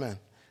me. Amen.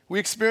 We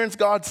experience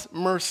God's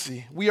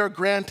mercy. We are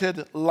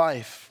granted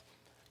life.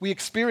 We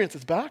experience,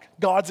 it's back?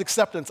 God's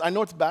acceptance. I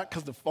know it's back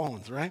because the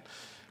phones, right?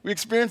 We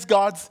experience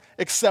God's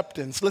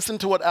acceptance. Listen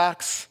to what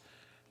Acts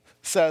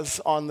says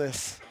on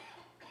this.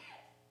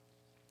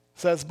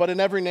 It says, but in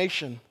every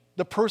nation,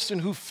 the person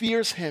who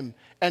fears him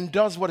and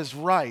does what is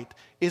right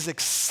is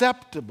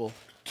acceptable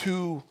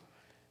to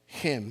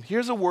him.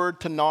 Here's a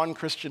word to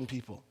non-Christian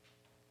people.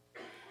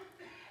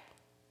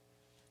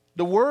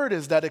 The word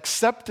is that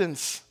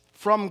acceptance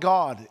from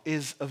God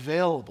is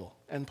available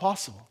and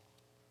possible.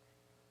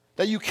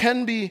 That you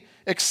can be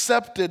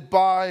accepted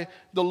by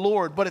the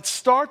Lord, but it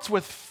starts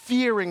with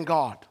fearing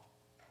God.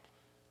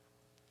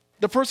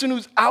 the person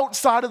who's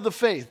outside of the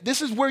faith.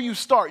 This is where you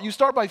start. You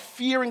start by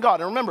fearing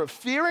God. And remember,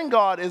 fearing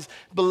God is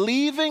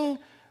believing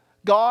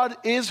God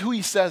is who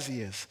he says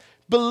he is.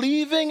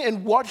 Believing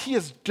in what he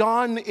has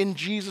done in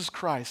Jesus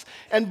Christ.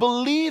 And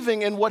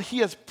believing in what he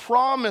has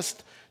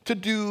promised to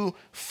do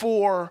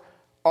for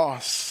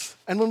us.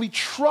 And when we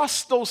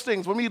trust those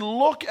things, when we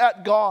look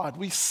at God,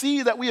 we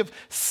see that we have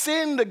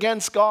sinned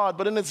against God,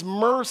 but in his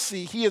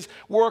mercy, he has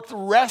worked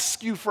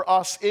rescue for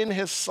us in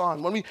his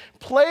Son. When we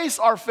place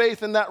our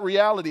faith in that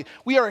reality,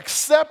 we are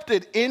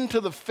accepted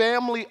into the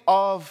family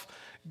of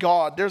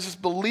God. There's this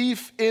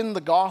belief in the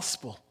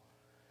gospel.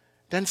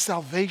 Then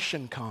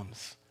salvation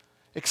comes.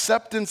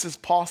 Acceptance is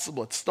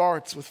possible. It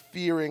starts with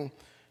fearing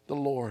the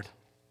Lord.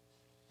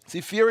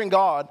 See, fearing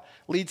God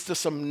leads to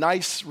some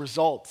nice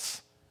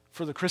results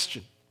for the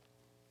Christian.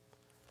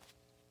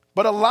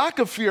 But a lack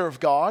of fear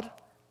of God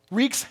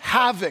wreaks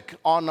havoc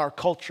on our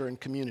culture and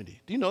community.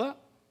 Do you know that?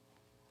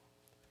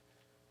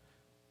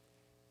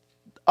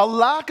 A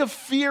lack of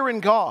fear in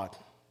God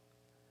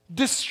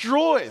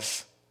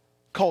destroys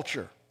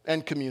culture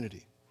and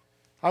community.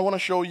 I want to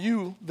show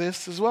you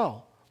this as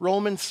well.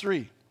 Romans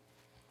 3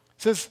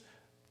 says,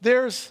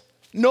 there's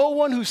no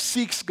one who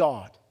seeks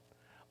God.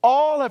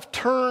 All have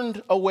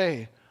turned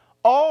away.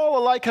 All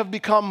alike have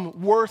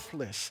become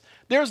worthless.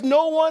 There's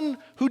no one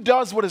who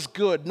does what is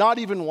good, not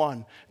even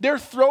one. Their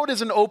throat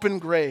is an open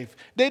grave.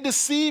 They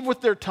deceive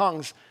with their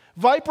tongues.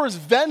 Viper's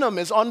venom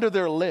is under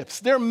their lips.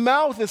 Their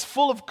mouth is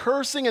full of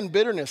cursing and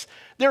bitterness.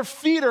 Their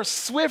feet are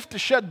swift to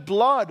shed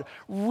blood.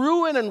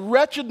 Ruin and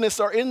wretchedness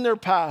are in their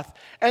path,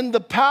 and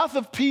the path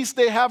of peace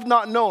they have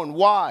not known.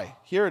 Why?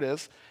 Here it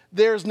is.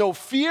 There's no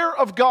fear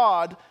of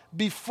God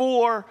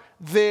before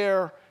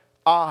their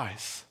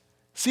eyes.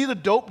 See the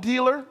dope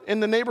dealer in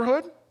the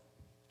neighborhood?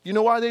 You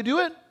know why they do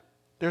it?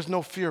 There's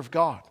no fear of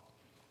God.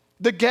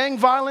 The gang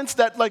violence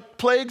that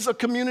plagues a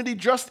community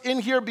just in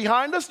here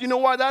behind us, you know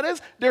why that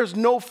is? There's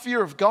no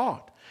fear of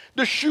God.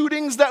 The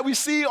shootings that we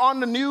see on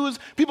the news,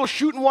 people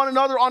shooting one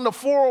another on the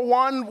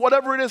 401,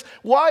 whatever it is,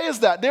 why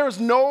is that? There's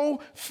no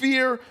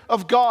fear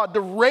of God.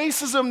 The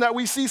racism that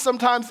we see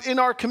sometimes in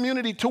our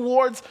community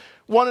towards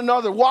one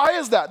another, why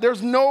is that?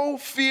 There's no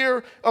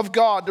fear of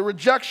God. The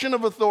rejection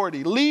of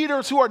authority.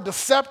 Leaders who are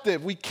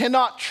deceptive, we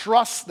cannot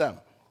trust them.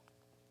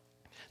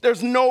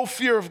 There's no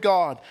fear of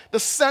God. The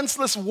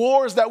senseless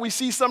wars that we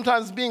see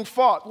sometimes being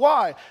fought.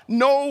 Why?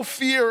 No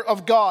fear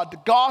of God.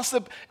 The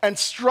gossip and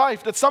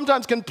strife that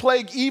sometimes can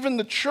plague even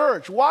the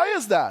church. Why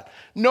is that?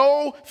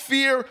 No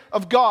fear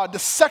of God. The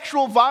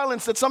sexual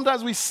violence that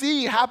sometimes we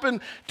see happen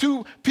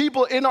to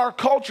people in our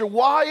culture.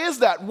 Why is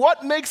that?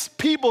 What makes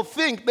people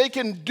think they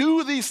can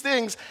do these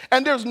things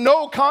and there's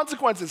no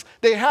consequences?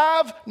 They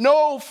have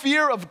no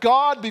fear of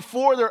God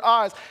before their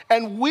eyes.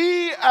 And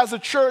we as a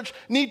church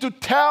need to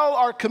tell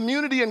our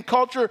community and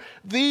culture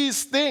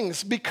these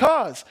things,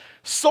 because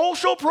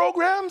social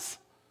programs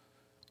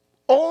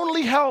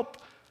only help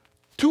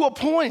to a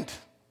point,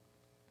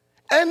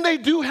 and they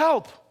do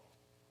help.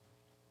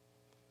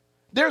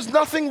 There's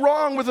nothing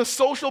wrong with a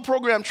social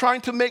program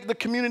trying to make the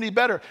community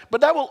better,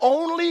 but that will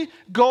only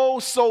go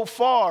so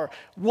far.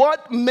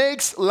 What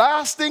makes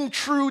lasting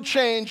true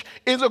change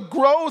is a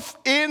growth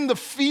in the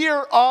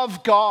fear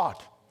of God.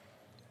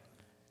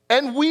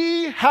 And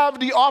we have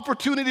the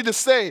opportunity to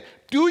say,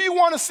 do you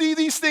want to see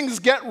these things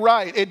get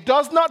right? It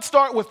does not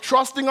start with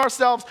trusting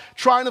ourselves,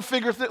 trying to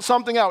figure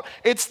something out.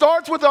 It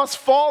starts with us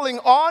falling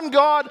on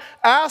God,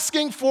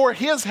 asking for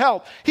his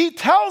help. He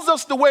tells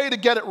us the way to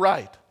get it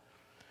right,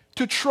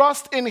 to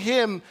trust in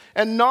him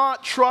and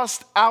not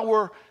trust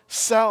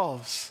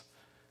ourselves.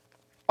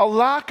 A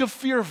lack of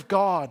fear of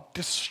God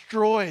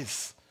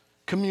destroys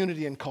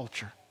community and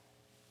culture.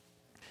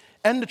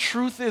 And the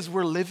truth is,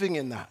 we're living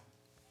in that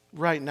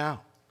right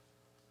now.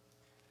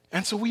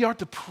 And so we are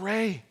to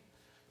pray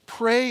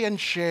and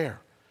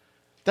share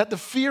that the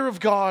fear of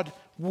God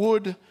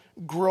would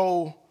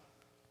grow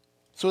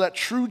so that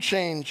true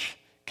change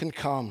can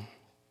come.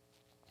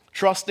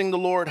 Trusting the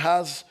Lord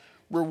has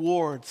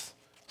rewards.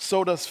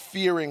 So does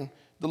fearing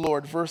the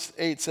Lord. Verse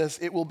 8 says,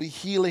 it will be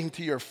healing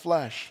to your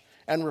flesh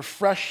and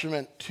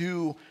refreshment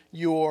to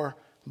your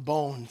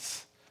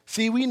bones.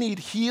 See, we need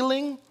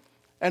healing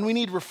and we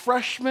need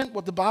refreshment,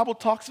 what the Bible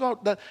talks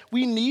about, that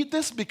we need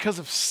this because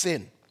of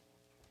sin.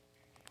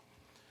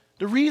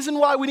 The reason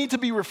why we need to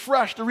be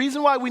refreshed, the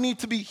reason why we need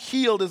to be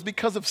healed is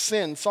because of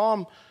sin.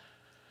 Psalm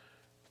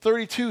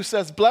 32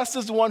 says, blessed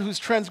is the one whose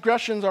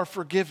transgressions are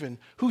forgiven,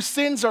 whose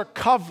sins are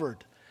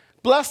covered.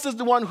 Blessed is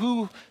the one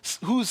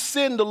whose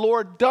sin the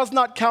Lord does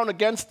not count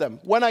against them.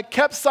 When I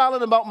kept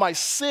silent about my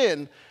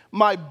sin,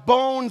 my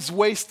bones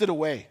wasted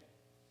away.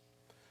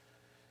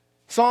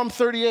 Psalm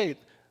 38.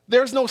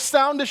 There's no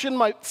soundness in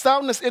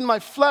my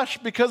flesh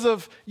because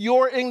of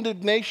your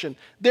indignation.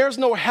 There's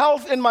no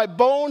health in my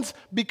bones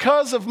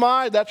because of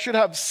that should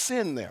have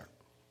sin there.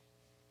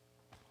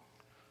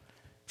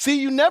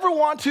 See, you never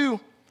want to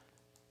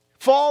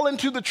fall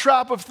into the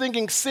trap of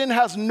thinking sin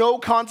has no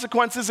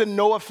consequences and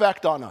no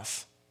effect on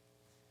us.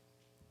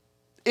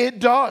 It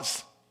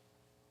does.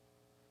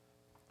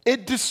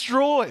 It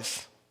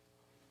destroys.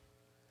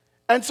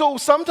 And so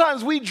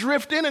sometimes we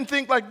drift in and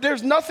think like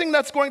there's nothing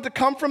that's going to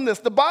come from this.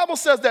 The Bible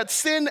says that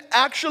sin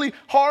actually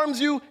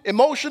harms you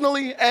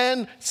emotionally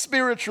and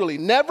spiritually.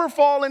 Never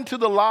fall into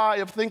the lie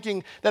of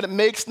thinking that it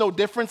makes no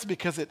difference,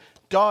 because it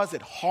does.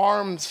 It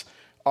harms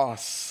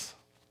us.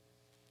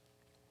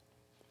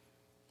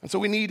 And so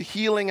we need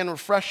healing and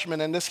refreshment,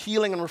 and this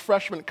healing and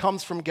refreshment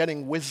comes from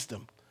getting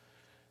wisdom.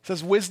 It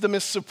says wisdom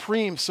is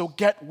supreme, so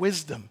get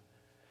wisdom.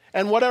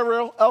 And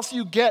whatever else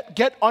you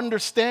get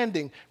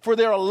understanding. For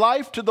there are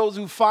life to those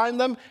who find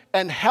them,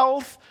 and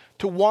health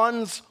to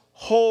one's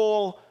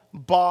whole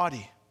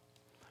body.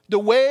 The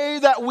way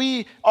that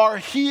we are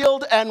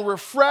healed and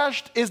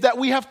refreshed is that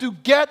we have to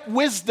get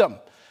wisdom.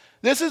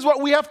 This is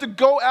what we have to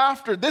go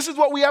after. This is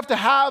what we have to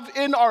have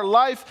in our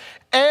life.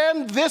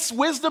 And this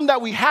wisdom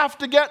that we have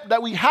to get,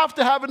 that we have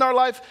to have in our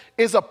life,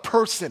 is a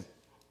person.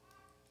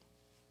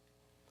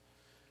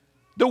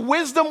 The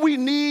wisdom we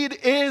need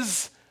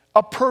is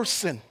a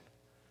person.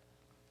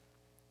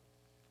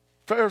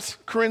 1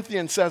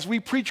 Corinthians says, we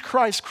preach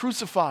Christ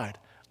crucified,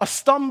 a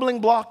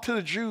stumbling block to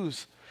the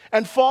Jews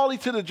and folly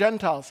to the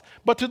Gentiles.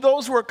 But to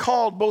those who are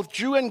called, both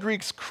Jew and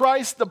Greeks,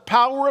 Christ, the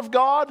power of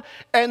God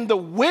and the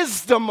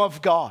wisdom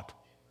of God.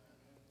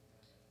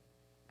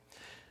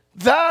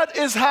 That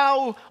is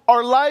how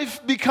our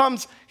life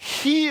becomes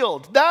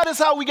healed. That is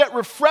how we get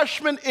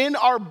refreshment in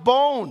our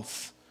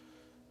bones.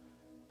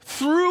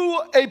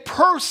 Through a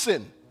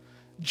person,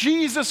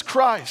 Jesus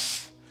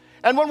Christ.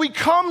 And when we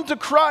come to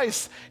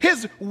Christ,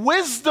 his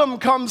wisdom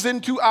comes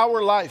into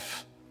our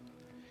life.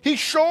 He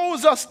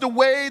shows us the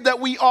way that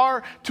we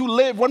are to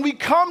live. When we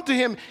come to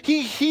him,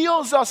 he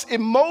heals us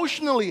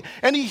emotionally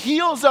and he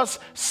heals us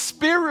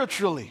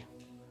spiritually.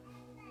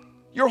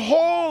 Your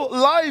whole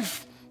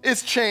life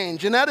is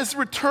changed, and at his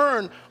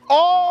return,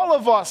 all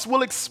of us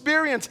will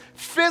experience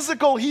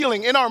physical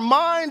healing in our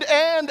mind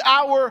and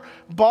our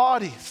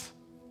bodies.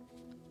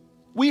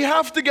 We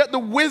have to get the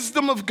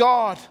wisdom of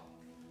God,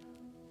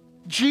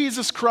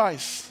 Jesus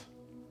Christ.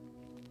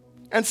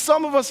 And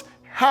some of us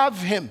have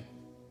him.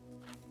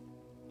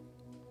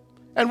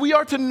 And we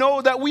are to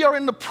know that we are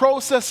in the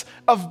process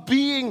of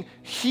being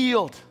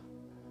healed.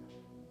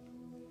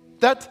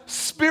 That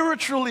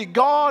spiritually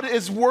God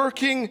is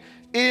working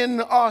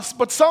in us.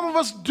 But some of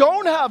us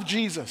don't have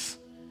Jesus.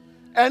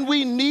 And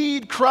we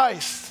need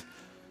Christ.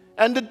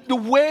 And the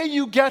way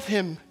you get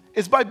him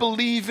is by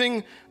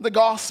believing the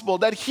gospel,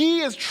 that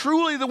he is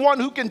truly the one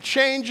who can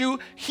change you,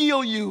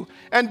 heal you,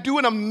 and do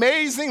an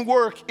amazing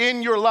work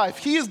in your life.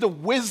 He is the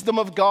wisdom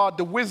of God,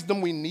 the wisdom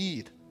we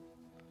need.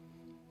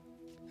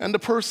 And the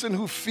person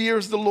who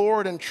fears the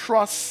Lord and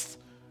trusts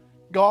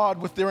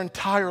God with their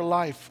entire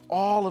life,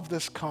 all of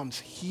this comes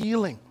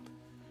healing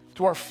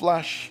to our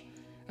flesh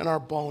and our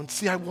bones.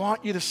 See, I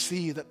want you to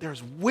see that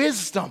there's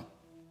wisdom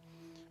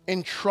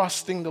in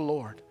trusting the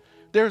Lord.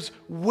 There's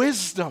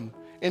wisdom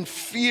in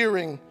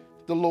fearing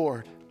the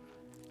Lord.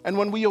 And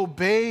when we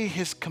obey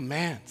his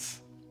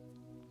commands,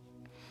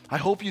 I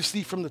hope you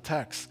see from the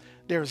text,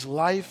 there's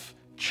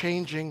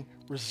life-changing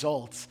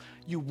results.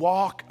 You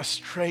walk a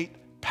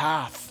straight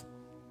path.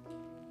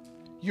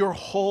 Your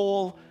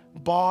whole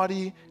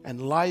body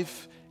and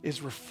life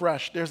is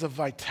refreshed. There's a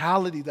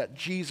vitality that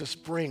Jesus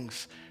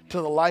brings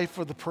to the life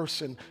of the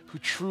person who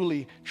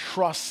truly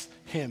trusts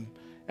him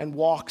and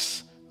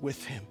walks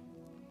with him.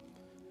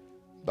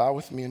 Bow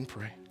with me and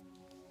pray.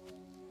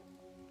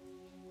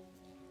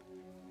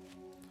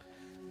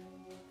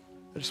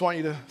 I just want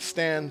you to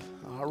stand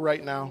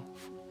right now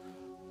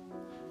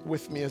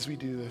with me as we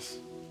do this.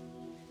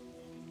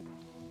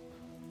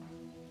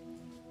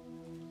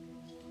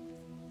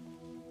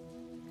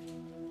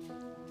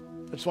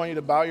 I just want you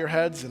to bow your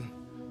heads and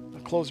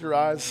close your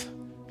eyes.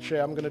 Shay,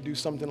 I'm going to do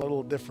something a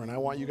little different. I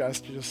want you guys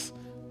to just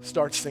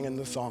start singing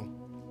this song.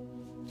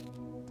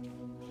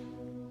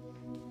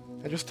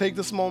 And just take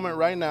this moment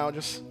right now, and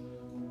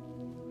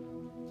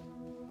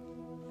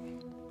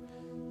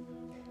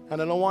I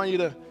don't want you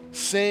to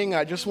sing,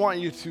 I just want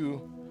you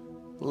to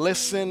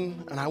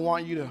listen, and I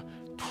want you to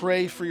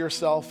pray for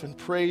yourself and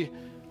pray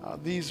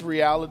these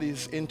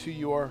realities into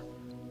your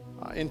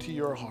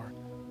heart.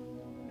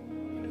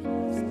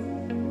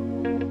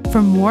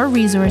 For more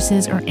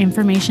resources or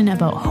information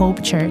about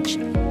Hope Church,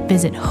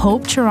 visit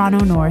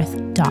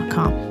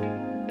hopetorontonorth.com.